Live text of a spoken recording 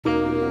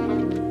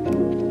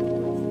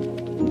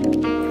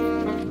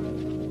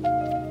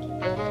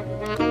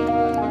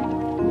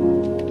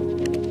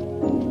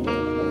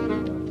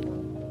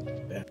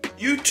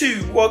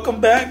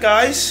Welcome back,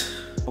 guys.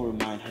 I'll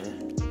remind her.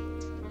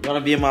 You wanna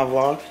be in my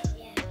vlog?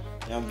 Yeah.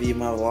 You wanna be in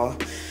my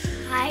vlog?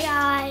 Hi,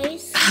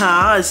 guys.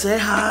 Hi, say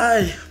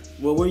hi.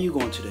 Well, where are you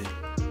going today?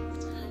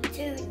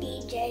 To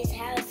DJ's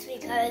house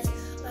because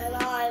my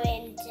mom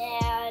and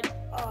dad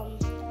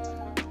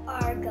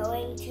are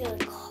going to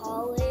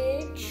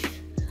college.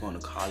 Going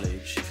to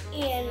college.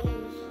 And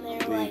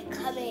they're like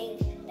coming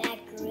back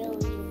really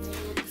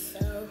late,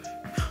 so.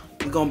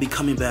 We're gonna be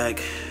coming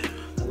back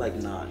like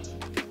 9.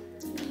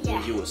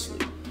 Yeah. You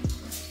asleep.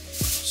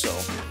 So,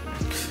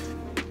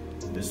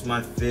 this is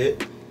my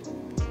fit.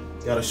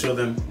 Gotta show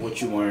them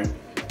what you're wearing.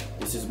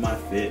 This is my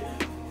fit.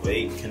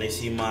 Wait, can they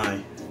see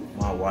my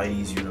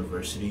Whitey's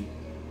University?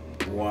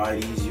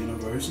 Whitey's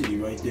University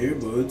right there,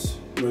 buds.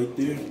 Right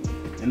there.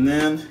 And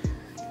then,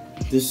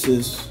 this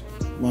is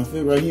my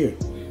fit right here.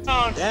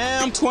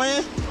 Damn,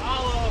 twin.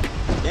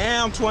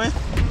 Damn, twin.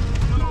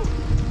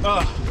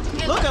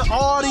 Look at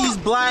all these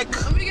black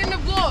Let me get in the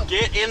vlog.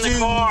 Get in the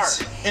car.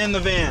 in the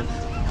van.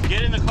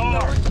 Get in the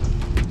car.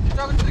 You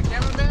talking to the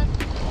cameraman?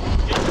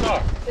 Get in the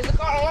car. Is the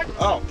car on?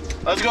 Oh,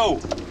 Let's go.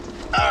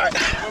 alright.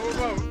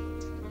 Go.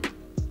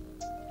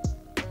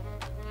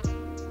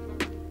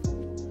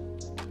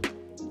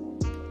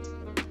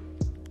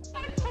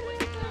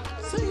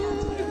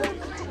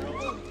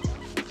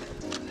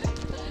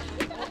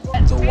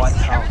 The White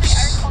House.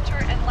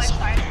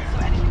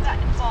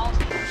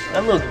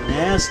 That look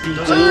nasty,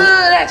 dude.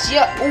 That's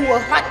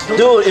hot.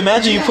 Dude,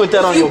 imagine you put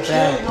that on your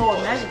bag. No,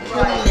 imagine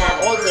putting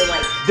that all the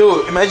like.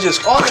 Dude, imagine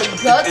just all the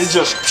guts. It's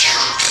just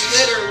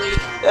Literally.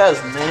 that's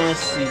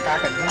nasty.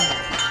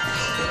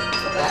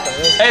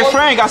 Hey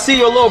Frank, I see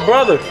your little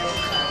brother.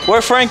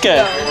 Where Frank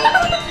at?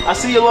 I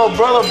see your little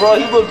brother, bro.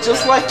 He look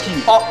just like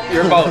you. Oh,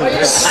 you're both.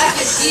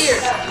 Black is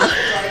here.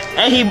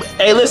 And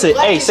hey, listen,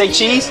 hey, say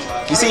cheese.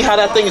 You see how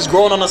that thing is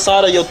growing on the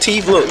side of your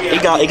teeth? Look,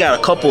 it got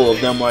a couple of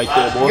them right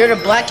there, boy. You're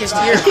the blackest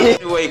here.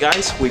 Anyway,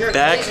 guys, we're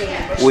back.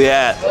 We're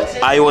at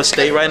Iowa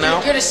State right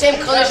now. You're the same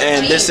color as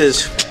And this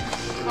is,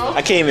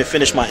 I can't even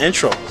finish my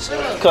intro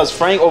because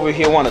Frank over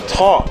here want to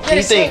talk. You're He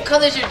the same think,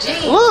 color as your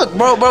jeans. look,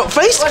 bro,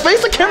 face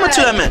the camera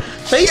to that man.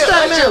 Face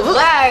that man.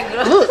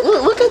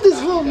 Look at this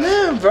little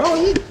man, bro.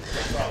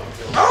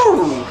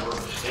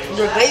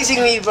 You're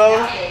glazing me,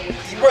 bro.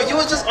 Bro, you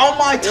was just on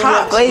my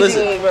tops.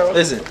 glazing me, bro.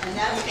 Listen,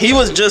 he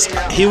was just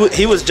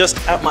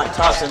at my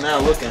tops and now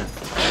looking.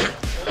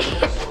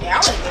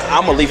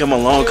 I'm gonna leave him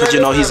alone because you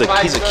know he's a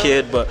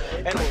kid, but.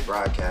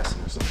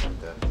 Broadcasting or something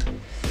like that.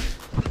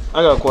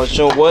 I got a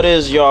question. What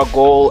is your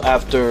goal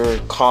after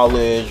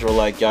college, or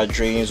like your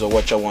dreams, or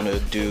what y'all want to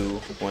do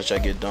once y'all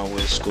get done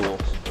with school?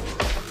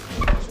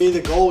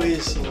 The goal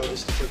is,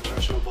 just to play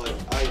professional, but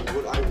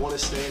I want to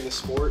stay in the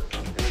sport,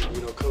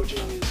 and coaching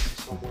is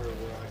somewhere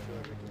where I feel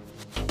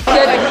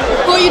like I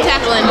can. Who are you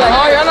tackling?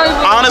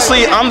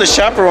 Honestly, I'm the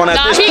chaperone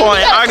at this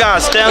point. I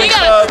got Stanley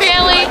Cup.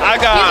 I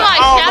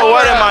don't know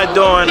what am I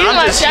doing.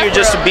 I'm just here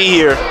just to be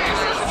here.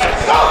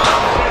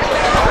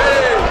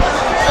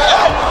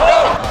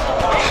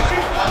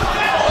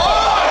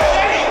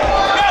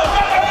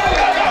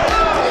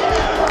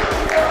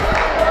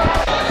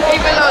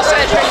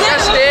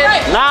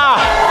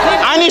 Nah,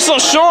 I need some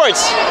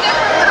shorts.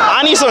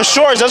 I need some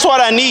shorts. That's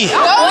what I need. You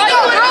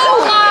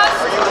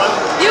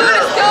would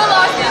have still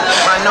lost it.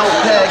 My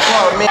notepad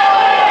called me.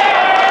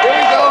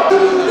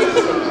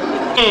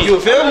 You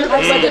feel me?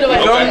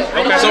 Okay.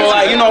 So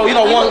like when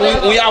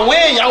y'all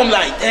win, y'all gonna be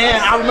like, damn,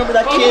 I remember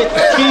that kid,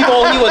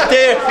 Kibo, he was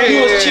there,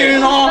 he was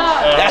cheering on.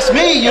 That's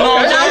me, you know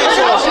what I'm saying?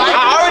 So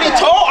I already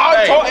told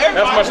everybody.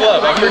 That's much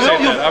love.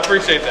 I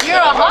appreciate that.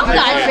 You're a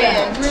Hawkeye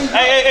fan.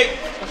 Hey.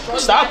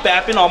 Stop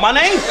bapping on my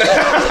name.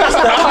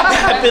 Stop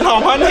bapping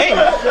on my name.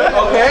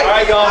 Okay?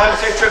 Alright, y'all. Have a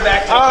safe trip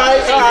back.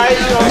 Alright.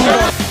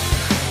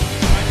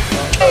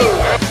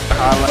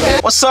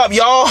 What's up,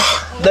 y'all?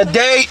 The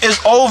day is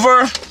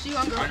over.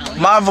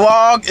 My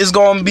vlog is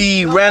gonna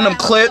be random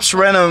clips,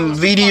 random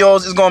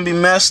videos. It's gonna be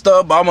messed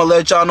up. I'm gonna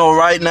let y'all know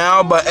right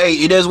now. But hey,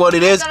 it is what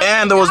it is.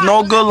 And there was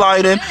no good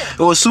lighting.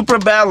 It was super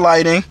bad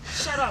lighting,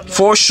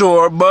 for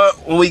sure. But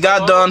when we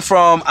got done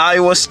from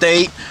Iowa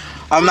State,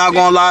 I'm not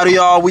gonna lie to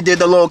y'all, we did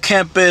the little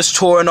campus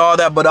tour and all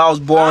that, but that was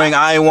boring.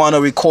 I didn't want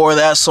to record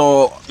that,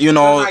 so he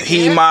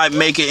might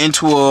make it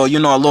into a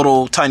a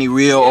little tiny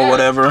reel or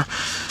whatever.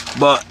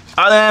 But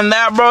other than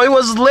that, bro, it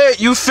was lit.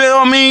 You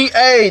feel me?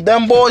 Hey,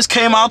 them boys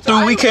came out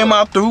through, we came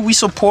out through, we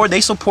support,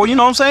 they support. You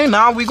know what I'm saying?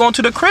 Now we going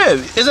to the crib.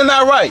 Isn't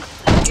that right?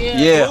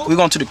 Yeah, we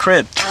going to the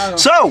crib.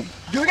 So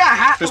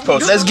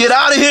let's get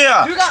out of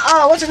here. You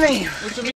got what's your name?